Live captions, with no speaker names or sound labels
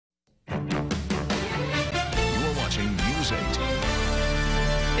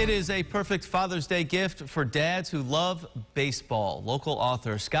It is a perfect Father's Day gift for dads who love baseball. Local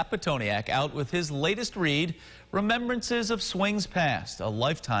author Scott Pitoniak out with his latest read, Remembrances of Swings Past, a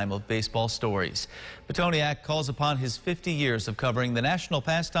lifetime of baseball stories. Pitoniak calls upon his 50 years of covering the national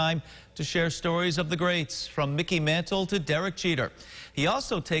pastime to share stories of the greats, from Mickey Mantle to Derek Jeter. He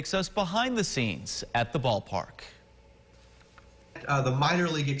also takes us behind the scenes at the ballpark. The minor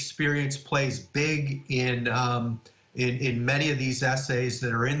league experience plays big in many of these essays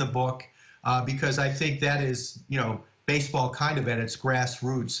that are in the book, because I think that is, baseball kind of at its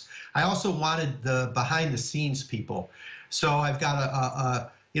grassroots. I also wanted the behind the scenes people. So I've got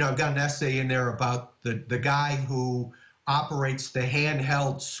I've got an essay in there about the guy who operates the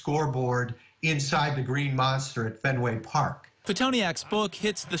handheld scoreboard inside the Green Monster at Fenway Park. Pitoniak's book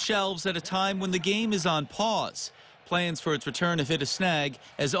hits the shelves at a time when the game is on pause. Plans for its return have hit a snag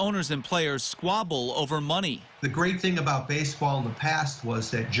as owners and players squabble over money. The great thing about baseball in the past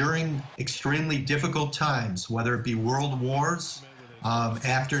was that during extremely difficult times, whether it be world wars,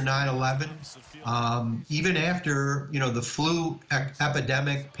 after 9/11, even after the flu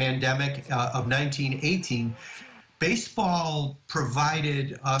epidemic, pandemic of 1918, baseball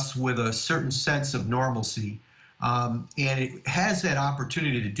provided us with a certain sense of normalcy. And it has that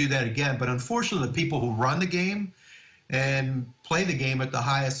opportunity to do that again. But unfortunately, the people who run the game and play the game at the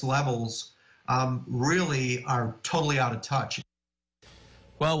highest levels really are totally out of touch.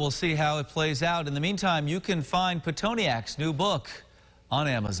 Well, we'll see how it plays out. In the meantime, you can find Pitoniak's new book on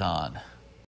Amazon.